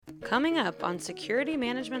Coming up on Security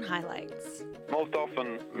Management Highlights. Most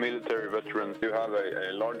often, military veterans do have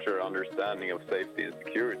a larger understanding of safety and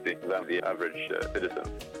security than the average citizen.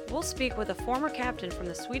 We'll speak with a former captain from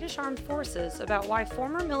the Swedish Armed Forces about why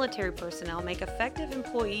former military personnel make effective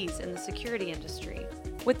employees in the security industry.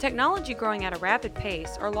 With technology growing at a rapid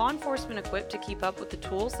pace, are law enforcement equipped to keep up with the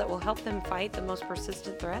tools that will help them fight the most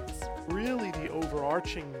persistent threats? Really, the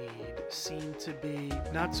overarching need seemed to be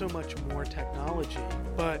not so much more technology,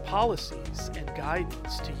 but policies and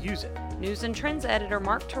guidance to use it. News and Trends editor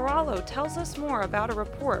Mark Tarallo tells us more about a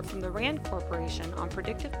report from the RAND Corporation on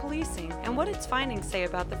predictive policing and what its findings say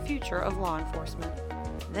about the future of law enforcement.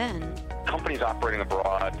 Then, companies operating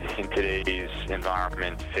abroad in today's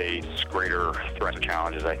environment face greater threats and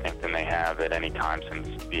challenges, I think, than they have at any time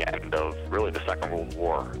since the end of really the Second World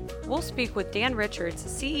War. We'll speak with Dan Richards,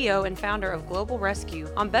 CEO and founder of Global Rescue,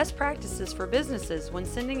 on best practices for businesses when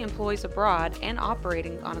sending employees abroad and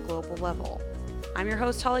operating on a global level. I'm your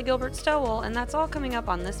host, Holly Gilbert Stowell, and that's all coming up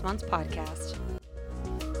on this month's podcast.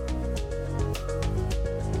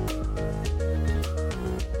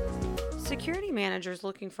 Security managers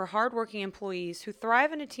looking for hardworking employees who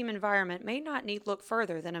thrive in a team environment may not need look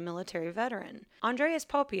further than a military veteran. Andreas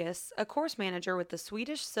Popius, a course manager with the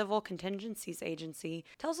Swedish Civil Contingencies Agency,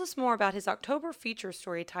 tells us more about his October feature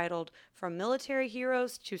story titled From Military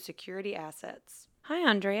Heroes to Security Assets. Hi,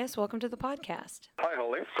 Andreas. Welcome to the podcast. Hi,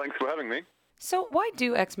 Holly. Thanks for having me. So why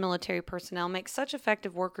do ex-military personnel make such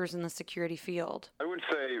effective workers in the security field? I would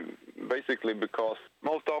say basically because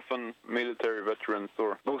most often military veterans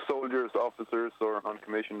or both soldiers, officers, or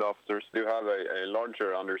uncommissioned officers do have a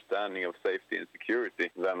larger understanding of safety and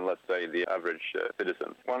security than, let's say, the average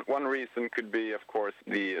citizen. One reason could be, of course,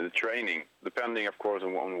 the training, depending, of course,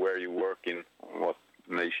 on where you work in what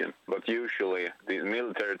nation. But usually the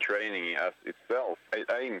military training as itself, it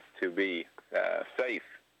aims to be safe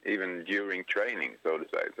even during training, so to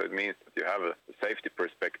say. So it means that you have a safety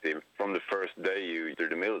perspective from the first day you enter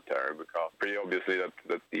the military, because pretty obviously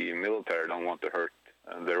that the military don't want to hurt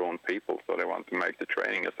their own people, so they want to make the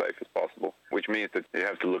training as safe as possible, which means that you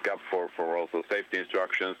have to look up for also safety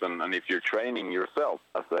instructions, and if you're training yourself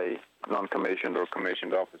as a non-commissioned or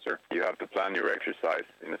commissioned officer, you have to plan your exercise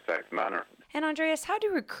in a safe manner. And Andreas, how do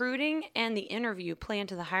recruiting and the interview play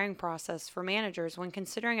into the hiring process for managers when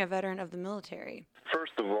considering a veteran of the military?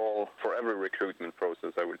 First of all, for every recruitment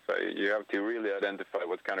process, I would say, you have to really identify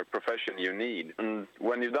what kind of profession you need. And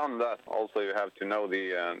when you've done that, also you have to know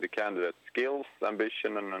the candidate's skills,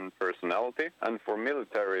 ambition, and personality. And for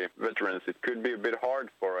military veterans, it could be a bit hard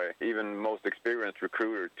for a even most experienced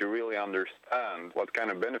recruiter to really understand what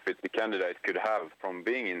kind of benefits the candidate could have from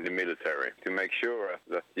being in the military, to make sure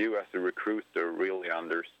that you as a recruiter really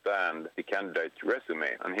understand the candidate's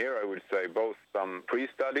resume. And here I would say both some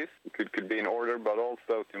pre-studies could be in order, but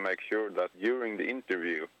also to make sure that during the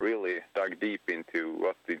interview really dug deep into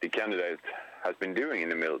what the candidate has been doing in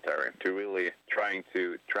the military, to really trying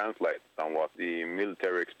to translate somewhat the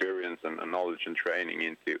military experience and knowledge and training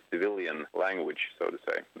into civilian language, so to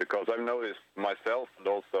say. Because I've noticed myself and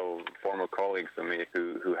also former colleagues of me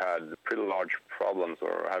who had pretty large problems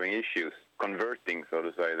or having issues converting, so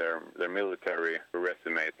to say, their military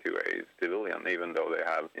resume to a civilian, even though they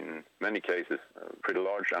have, in many cases, a pretty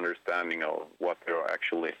large understanding of what they're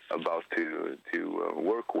actually about to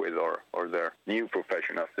work with or their new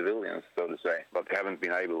profession as civilians, so to say. But they haven't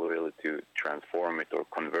been able really to transform it or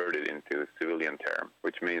convert it into a civilian term,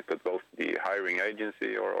 which means that both the hiring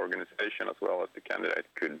agency or organization as well as the candidate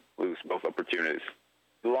could lose both opportunities.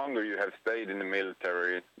 The longer you have stayed in the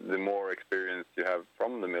military, the more experience you have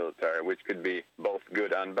from the military, which could be both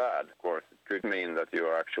good and bad. Of course, it could mean that you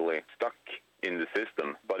are actually stuck in the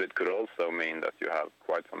system, but it could also mean that you have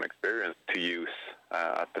quite some experience to use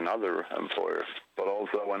at another employer. But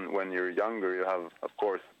also when you're younger, you have, of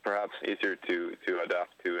course, perhaps easier to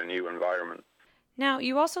adapt to a new environment. Now,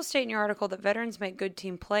 you also state in your article that veterans make good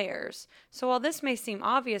team players. So while this may seem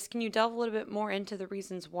obvious, can you delve a little bit more into the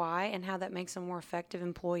reasons why and how that makes a more effective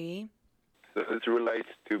employee? It relates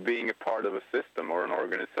to being a part of a system or an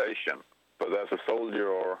organization. But as a soldier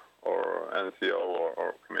or NCO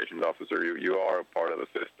or commissioned officer, you are a part of a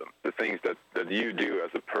system. The things that you do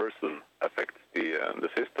as a person affects the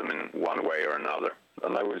system in one way or another.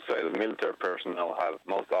 And I would say that military personnel have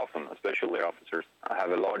most often, especially officers,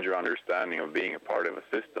 have a larger understanding of being a part of a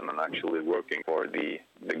system and actually working for the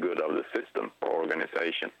good of the system or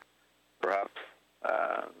organization. Perhaps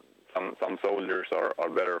some soldiers are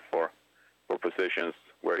better for positions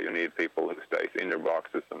where you need people who stays in their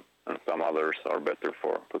boxes, and some others are better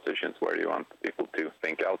for positions where you want people to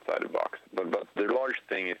think outside the box. But the large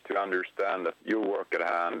thing is to understand that your work at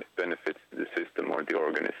hand benefits the system or the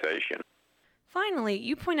organization. Finally,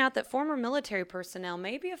 you point out that former military personnel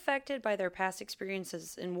may be affected by their past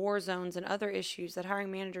experiences in war zones and other issues that hiring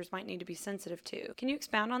managers might need to be sensitive to. Can you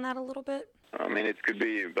expound on that a little bit? I mean, it could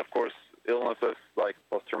be, of course, illnesses like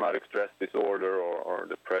post-traumatic stress disorder or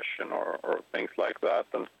depression or things like that.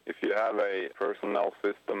 And if you have a personnel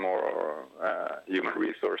system or human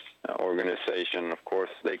resource organization, of course,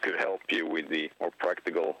 they could help you with the more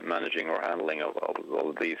practical managing or handling of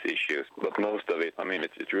these issues. But most of it, I mean,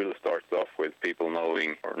 it really starts off with people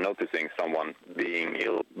knowing or noticing someone being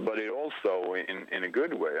ill. But it also, in a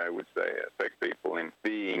good way, I would say, affects people in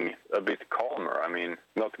being a bit calmer. I mean,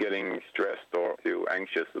 not getting stressed or too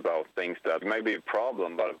anxious about things that may be a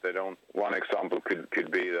problem, but if they don't. One example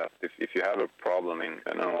could be that if you have a problem in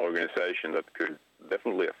an organization, that could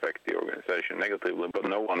definitely affect the organization negatively, but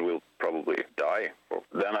no one will probably die.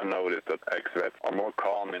 Then I've noticed that ex-vets are more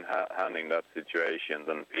calm in handling that situation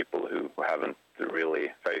than people who haven't really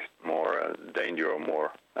faced more danger or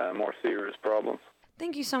more serious problems.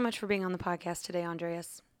 Thank you so much for being on the podcast today,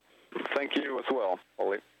 Andreas. Thank you as well,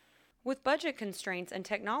 Ollie. With budget constraints and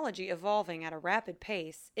technology evolving at a rapid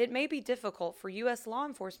pace, it may be difficult for U.S. law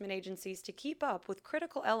enforcement agencies to keep up with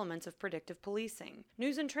critical elements of predictive policing.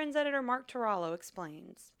 News and Trends editor Mark Tarallo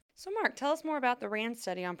explains. So Mark, tell us more about the RAND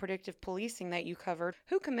study on predictive policing that you covered.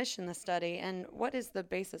 Who commissioned the study and what is the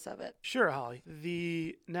basis of it? Sure, Holly.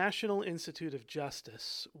 The National Institute of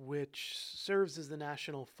Justice, which serves as the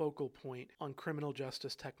national focal point on criminal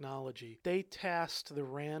justice technology, they tasked the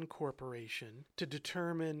RAND Corporation to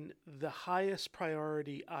determine the highest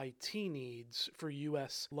priority IT needs for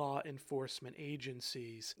U.S. law enforcement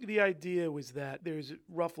agencies. The idea was that there's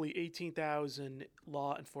roughly 18,000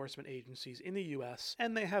 law enforcement agencies in the U.S.,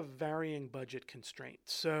 and they have varying budget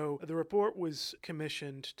constraints. So the report was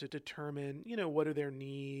commissioned to determine, what are their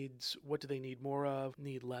needs, what do they need more of,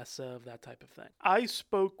 need less of, that type of thing. I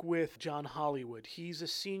spoke with John Hollywood. He's a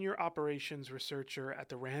senior operations researcher at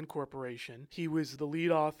the RAND Corporation. He was the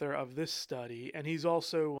lead author of this study, and he's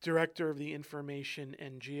also director of the Information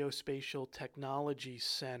and Geospatial Technology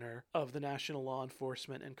Center of the National Law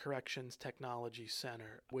Enforcement and Corrections Technology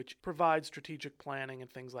Center, which provides strategic planning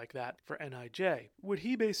and things like that for NIJ. What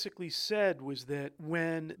he basically said was that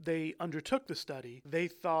when they undertook the study, they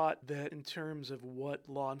thought that in terms of what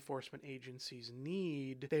law enforcement agencies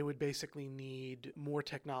need, they would basically need more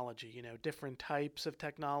technology, different types of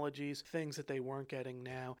technologies, things that they weren't getting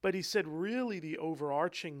now. But he said really the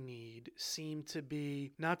overarching need seemed to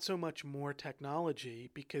be not so much more technology,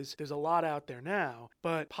 because there's a lot out there now,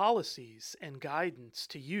 but policies and guidance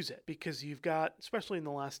to use it, because you've got, especially in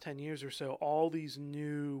the last 10 years or so, all these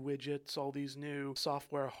new widgets, all these new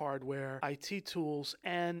software, hardware, IT tools,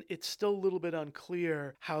 and it's still a little bit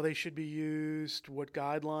unclear how they should be used, what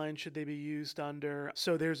guidelines should they be used under.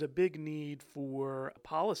 So there's a big need for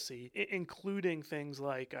policy, including things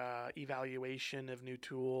like evaluation of new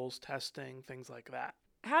tools, testing, things like that.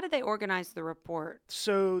 How did they organize the report?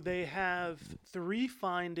 So they have 3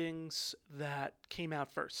 findings that came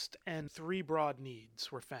out first, and 3 broad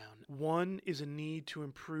needs were found. One is a need to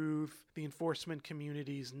improve the enforcement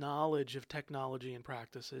community's knowledge of technology and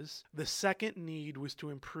practices. The second need was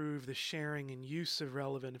to improve the sharing and use of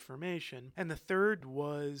relevant information. And the third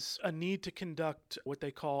was a need to conduct what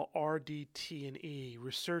they call RDT&E,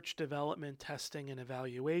 research, development, testing, and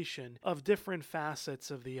evaluation of different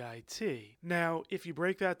facets of the IT. Now, if you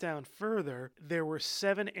break that down further, there were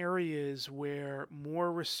 7 areas where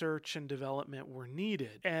more research and development were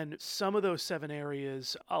needed. And some of those 7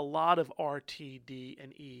 areas, a lot of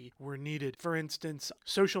RTD&E were needed. For instance,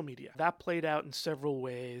 social media. That played out in several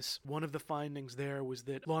ways. One of the findings there was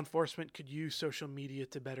that law enforcement could use social media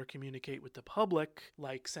to better communicate with the public,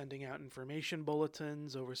 like sending out information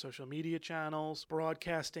bulletins over social media channels,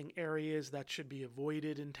 broadcasting areas that should be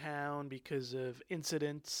avoided in town because of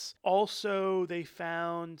incidents. Also, they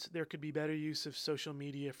found there could be better use of social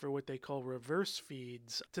media for what they call reverse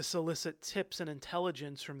feeds to solicit tips and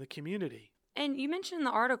intelligence from the community. And you mentioned in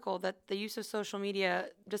the article that the use of social media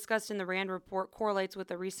discussed in the RAND report correlates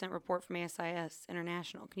with a recent report from ASIS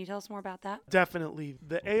International. Can you tell us more about that? Definitely.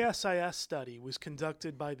 The ASIS study was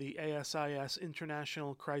conducted by the ASIS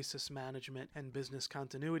International Crisis Management and Business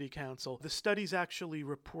Continuity Council. The study's actually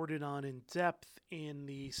reported on in depth in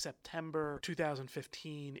the September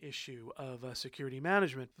 2015 issue of Security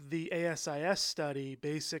Management. The ASIS study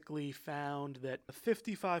basically found that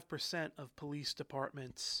 55% of police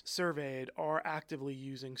departments surveyed are actively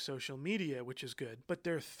using social media, which is good. But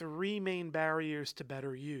there are three main barriers to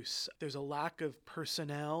better use. There's a lack of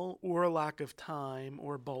personnel or a lack of time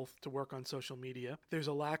or both to work on social media. There's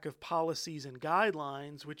a lack of policies and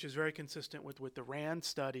guidelines, which is very consistent with what the RAND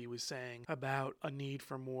study was saying about a need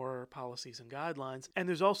for more policies and guidelines. And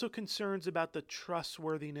there's also concerns about the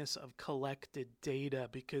trustworthiness of collected data,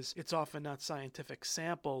 because it's often not scientific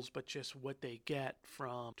samples, but just what they get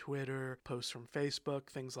from Twitter, posts from Facebook,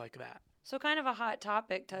 things like that. So kind of a hot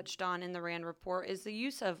topic touched on in the RAND report is the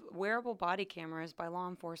use of wearable body cameras by law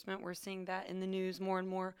enforcement. We're seeing that in the news more and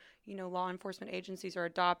more. Law enforcement agencies are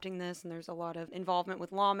adopting this, and there's a lot of involvement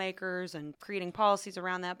with lawmakers and creating policies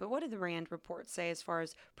around that. But what did the RAND report say as far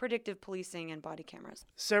as predictive policing and body cameras?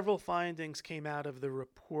 Several findings came out of the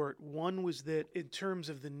report. One was that in terms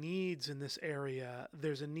of the needs in this area,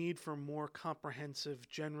 there's a need for more comprehensive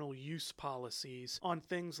general use policies on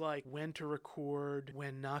things like when to record,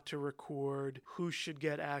 when not to record, who should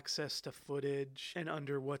get access to footage, and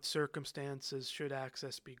under what circumstances should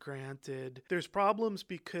access be granted. There's problems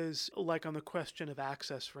because, like on the question of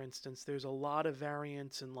access, for instance, there's a lot of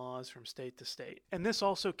variance in laws from state to state. And this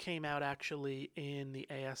also came out actually in the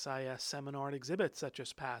ASIS seminar and exhibits that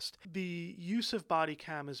just passed. The use of body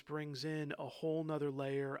cameras brings in a whole nother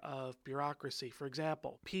layer of bureaucracy. For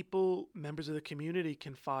example, members of the community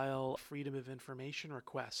can file freedom of information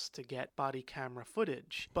requests to get body camera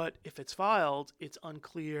footage. But if it's filed, it's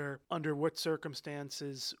unclear under what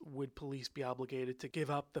circumstances would police be obligated to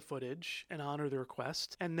give up the footage and honor the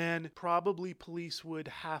request. And then probably police would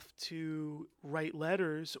have to write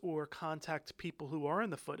letters or contact people who are in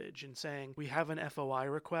the footage and saying, we have an FOI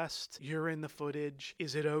request, you're in the footage,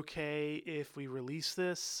 is it okay if we release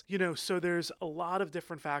this? So there's a lot of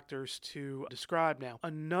different factors to describe now.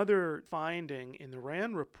 Another finding in the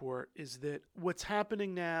RAND report is that what's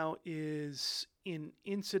happening now is in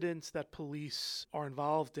incidents that police are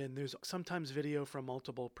involved in, there's sometimes video from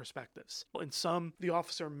multiple perspectives. In some, the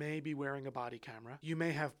officer may be wearing a body camera. You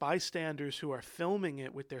may have bystanders who are filming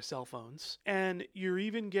it with their cell phones. And you're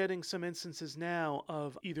even getting some instances now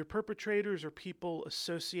of either perpetrators or people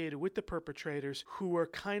associated with the perpetrators who are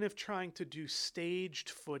kind of trying to do staged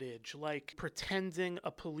footage, like pretending a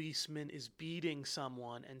policeman is beating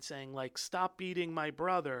someone and saying, like, stop beating my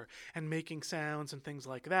brother, and making sounds and things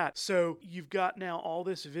like that. So you've got now all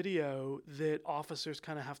this video that officers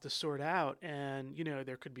kind of have to sort out, and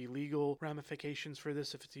there could be legal ramifications for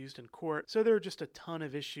this if it's used in court. So there are just a ton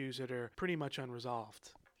of issues that are pretty much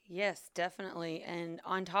unresolved. Yes, definitely. And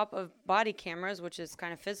on top of body cameras, which is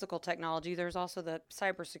kind of physical technology, there's also the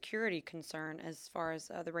cybersecurity concern as far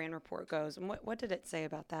as the RAND report goes. And what did it say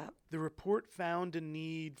about that? The report found a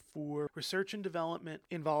need for research and development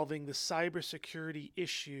involving the cybersecurity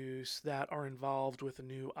issues that are involved with a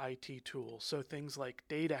new IT tool. So things like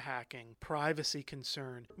data hacking, privacy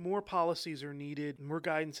concern. More policies are needed, more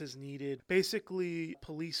guidance is needed. Basically,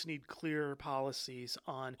 police need clearer policies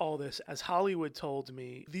on all this. As Hollywood told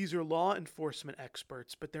me, these are law enforcement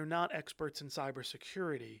experts, but they're not experts in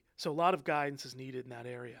cybersecurity. So a lot of guidance is needed in that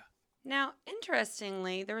area. Now,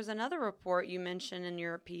 interestingly, there was another report you mentioned in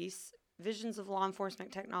your piece, Visions of Law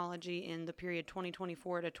Enforcement Technology in the period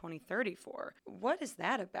 2024 to 2034. What is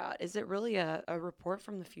that about? Is it really a report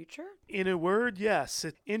from the future? In a word, yes.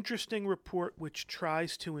 An interesting report which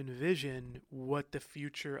tries to envision what the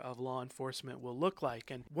future of law enforcement will look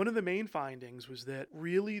like. And one of the main findings was that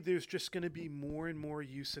really there's just going to be more and more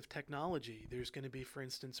use of technology. There's going to be, for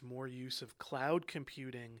instance, more use of cloud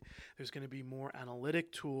computing. There's going to be more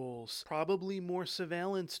analytic tools, probably more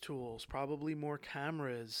surveillance tools, probably more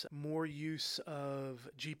cameras, more use of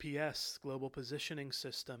GPS, Global Positioning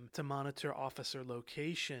System, to monitor officer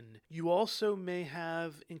location. You also may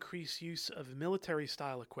have increased use of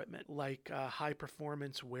military-style equipment, like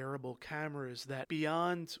high-performance wearable cameras that,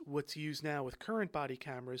 beyond what's used now with current body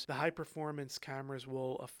cameras, the high-performance cameras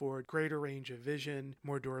will afford greater range of vision,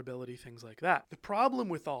 more durability, things like that. The problem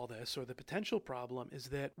with all this, or the potential problem, is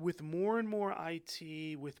that with more and more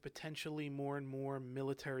IT, with potentially more and more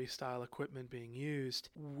military-style equipment being used,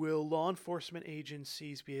 will law enforcement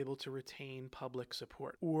agencies be able to retain public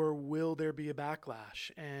support? Or will there be a backlash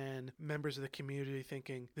and members of the community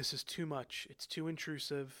thinking, this is too much, it's too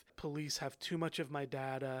intrusive, police have too much of my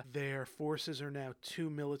data, their forces are now too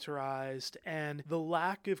militarized, and the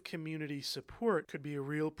lack of community support could be a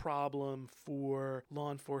real problem for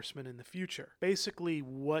law enforcement in the future. Basically,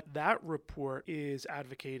 what that report is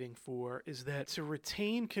advocating for is that to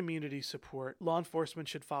retain community support, law enforcement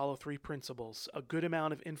should follow three principles: a good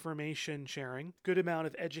amount of information information sharing, good amount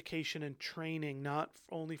of education and training, not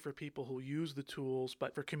only for people who use the tools,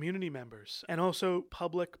 but for community members, and also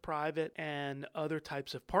public, private, and other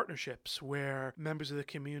types of partnerships where members of the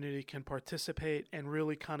community can participate and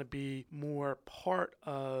really kind of be more part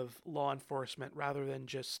of law enforcement rather than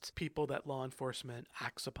just people that law enforcement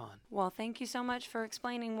acts upon. Well, thank you so much for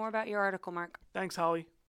explaining more about your article, Mark. Thanks, Holly.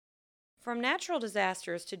 From natural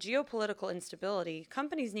disasters to geopolitical instability,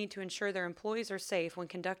 companies need to ensure their employees are safe when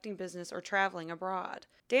conducting business or traveling abroad.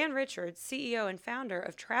 Dan Richards, CEO and founder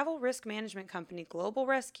of travel risk management company Global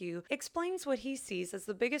Rescue, explains what he sees as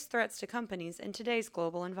the biggest threats to companies in today's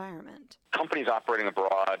global environment. Companies operating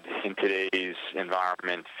abroad in today's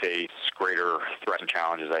environment face greater threats and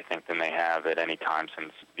challenges, I think, than they have at any time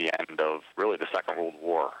since the end of really the Second World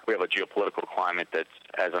War. We have a geopolitical climate that's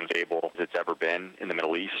as unstable as it's ever been in the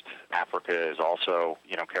Middle East. Africa is also,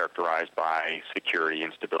 characterized by security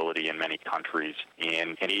instability in many countries.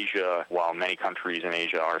 And in Asia, while many countries in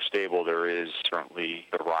Asia are stable, there is certainly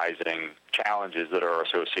the rising challenges that are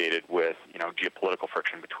associated with, geopolitical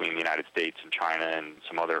friction between the United States and China and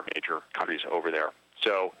some other major countries over there.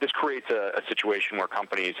 So this creates a situation where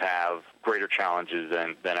companies have greater challenges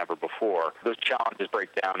than ever before. Those challenges break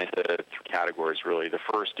down into three categories, really. The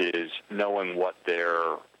first is knowing what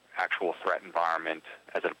their actual threat environment,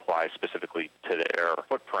 as it applies specifically to their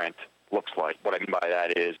footprint, looks like. What I mean by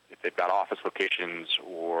that is if they've got office locations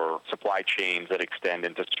or supply chains that extend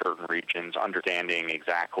into certain regions, understanding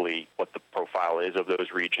exactly what the profile is of those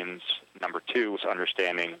regions. Number two is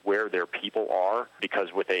understanding where their people are, because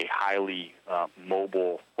with a highly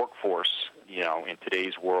mobile workforce, in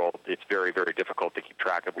today's world, it's very, very difficult to keep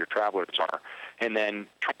track of where your travelers are. And then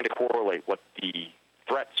trying to correlate what the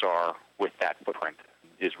threats are with that footprint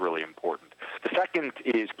is really important. The second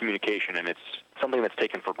is communication, and it's something that's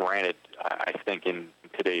taken for granted, I think, in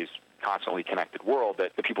today's constantly connected world,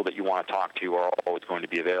 that the people that you want to talk to are always going to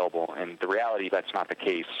be available. And the reality, that's not the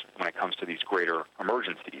case when it comes to these greater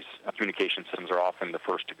emergencies. Communication systems are often the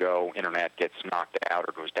first to go. Internet gets knocked out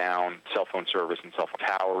or goes down. Cell phone service and cell phone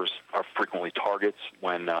towers are frequently targets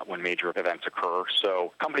when major events occur.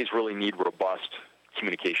 So companies really need robust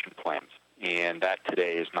communication plans. And that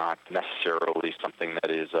today is not necessarily something that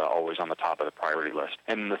is always on the top of the priority list.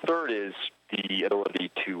 And the third is the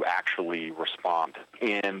ability to actually respond.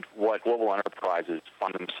 And what global enterprises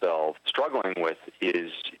find themselves struggling with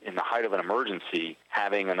is, in the height of an emergency,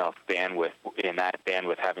 having enough bandwidth, in that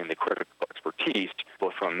bandwidth having the critical expertise,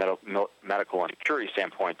 both from a medical and security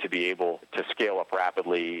standpoint, to be able to scale up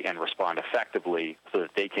rapidly and respond effectively so that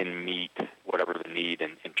they can meet whatever the need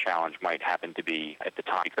and challenge might happen to be at the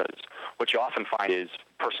time. Because what you often find is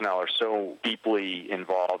personnel are so deeply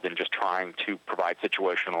involved in just trying to provide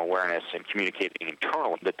situational awareness and communicating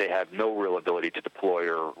internally that they have no real ability to deploy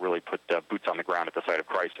or really put boots on the ground at the site of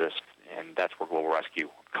crisis. And that's where Global Rescue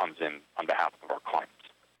comes in on behalf of our clients.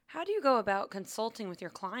 How do you go about consulting with your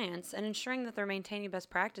clients and ensuring that they're maintaining best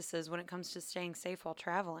practices when it comes to staying safe while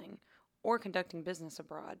traveling or conducting business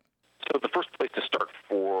abroad? So the first place to start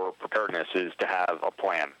for preparedness is to have a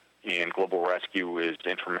plan. And Global Rescue is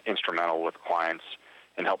instrumental with clients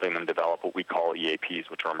in helping them develop what we call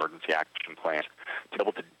EAPs, which are emergency action plans, to be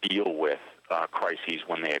able to deal with crises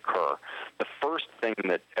when they occur. The first thing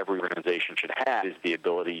that every organization should have is the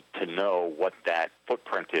ability to know what that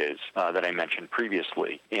footprint is that I mentioned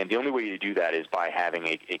previously. And the only way to do that is by having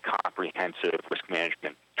a comprehensive risk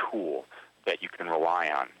management tool that you can rely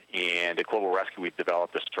on. And at Global Rescue, we've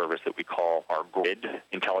developed a service that we call our Grid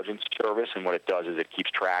Intelligence Service. And what it does is it keeps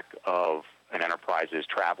track of an enterprise's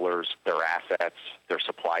travelers, their assets, their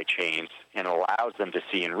supply chains, and allows them to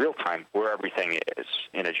see in real time where everything is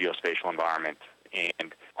in a geospatial environment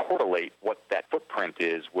and correlate what that footprint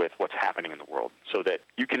is with what's happening in the world, so that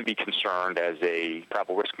you can be concerned as a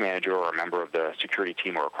travel risk manager or a member of the security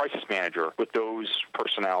team or a crisis manager with those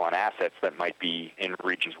personnel and assets that might be in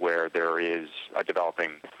regions where there is a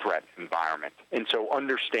developing threat environment. And so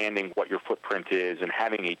understanding what your footprint is and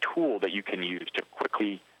having a tool that you can use to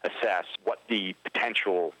quickly assess what the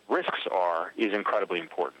potential risks are is incredibly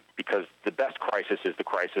important, because the best crisis is the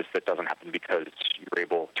crisis that doesn't happen because you're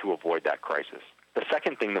able to avoid that crisis. The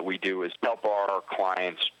second thing that we do is help our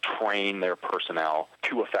clients train their personnel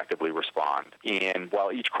to effectively respond. And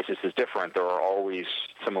while each crisis is different, there are always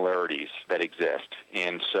similarities that exist.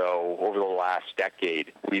 And so over the last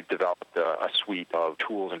decade, we've developed a suite of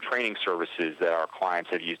tools and training services that our clients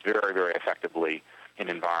have used very, very effectively in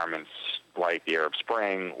environments like the Arab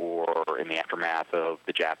Spring or in the aftermath of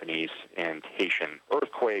the Japanese and Haitian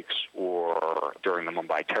earthquakes or during the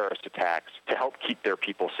Mumbai terrorist attacks to help keep their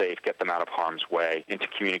people safe, get them out of harm's way, and to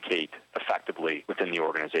communicate effectively within the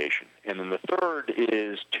organization. And then the third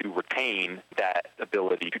is to retain that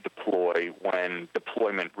ability to deploy when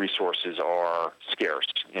deployment resources are scarce.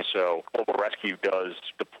 And so Global Rescue does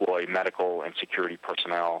deploy medical and security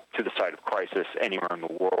personnel to the site of crisis anywhere in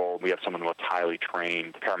the world. We have some of the most highly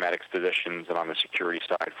trained paramedics, physicians, and on the security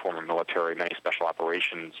side, former military, many special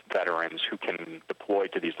operations veterans who can deploy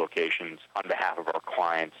to these locations on behalf of our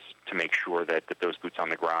clients to make sure that those boots on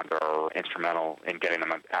the ground are instrumental in getting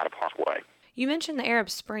them out of harm's way. You mentioned the Arab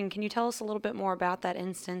Spring. Can you tell us a little bit more about that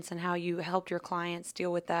instance and how you helped your clients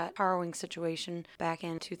deal with that harrowing situation back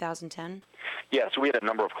in 2010? Yeah, so we had a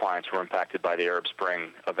number of clients who were impacted by the Arab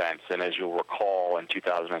Spring events, and as you'll recall, in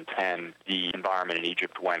 2010, the environment in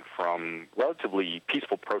Egypt went from relatively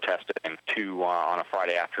peaceful protesting to, on a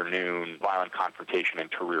Friday afternoon, violent confrontation in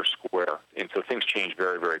Tahrir Square. And so things changed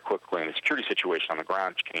very, very quickly, and the security situation on the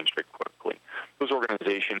ground changed very quickly. Those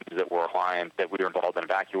organizations that were clients that we were involved in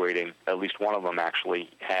evacuating, at least one of them actually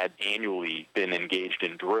had annually been engaged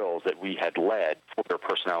in drills that we had led for their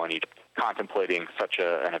personnel in Egypt, contemplating such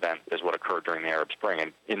an event as what occurred during the Arab Spring.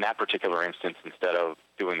 And in that particular instance, instead of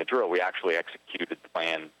doing the drill, we actually executed the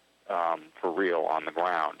plan for real on the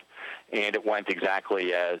ground. And it went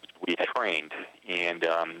exactly as we had trained. And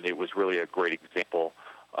it was really a great example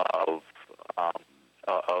of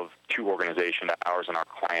two organizations, ours and our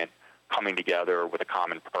client, coming together with a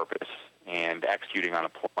common purpose and executing on a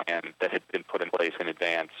plan that had been put in place in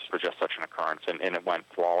advance for just such an occurrence, and it went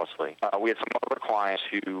flawlessly. We had some other clients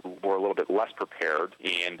who were a little bit less prepared,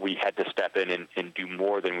 and we had to step in and do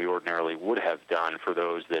more than we ordinarily would have done for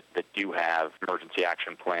those that do have emergency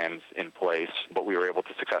action plans in place, but we were able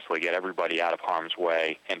to successfully get everybody out of harm's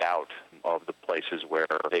way and out of the places where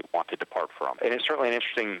they want to depart from. And it's certainly an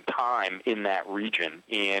interesting time in that region,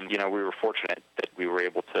 and, we were fortunate that we were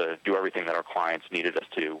able to do everything that our clients needed us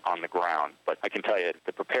to on the ground. But I can tell you,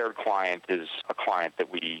 the prepared client is a client that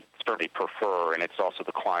we certainly prefer, and it's also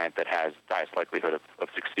the client that has the highest likelihood of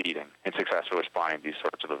succeeding and successfully responding to these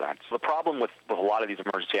sorts of events. The problem with a lot of these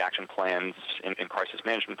emergency action plans and crisis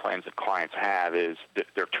management plans that clients have is that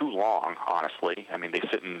they're too long, honestly. I mean, they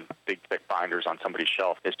sit in big, thick binders on somebody's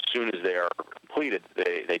shelf. As soon as they are completed,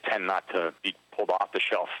 they tend not to be pulled off the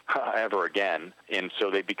shelf ever again, and so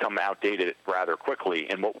they become outdated rather quickly.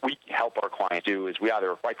 And what we help our clients do is we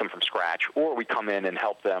either write them from scratch, or we come in and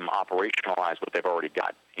help them operationalize what they've already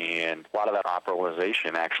got. And a lot of that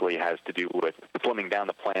operationalization actually has to do with slimming down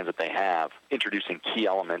the plans that they have, introducing key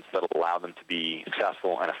elements that will allow them to be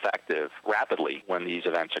successful and effective rapidly when these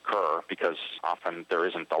events occur, because often there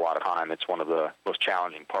isn't a lot of time. It's one of the most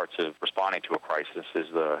challenging parts of responding to a crisis is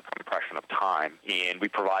the compression of time. And we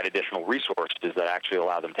provide additional resources that actually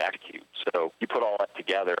allow them to execute. So you put all that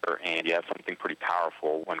together and you have something pretty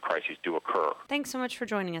powerful when crises do occur. Thanks so much for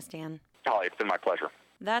joining us, Dan. Holly, it's been my pleasure.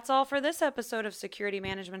 That's all for this episode of Security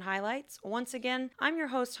Management Highlights. Once again, I'm your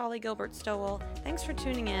host, Holly Gilbert Stowell. Thanks for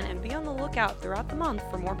tuning in, and be on the lookout throughout the month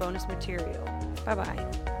for more bonus material.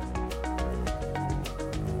 Bye-bye.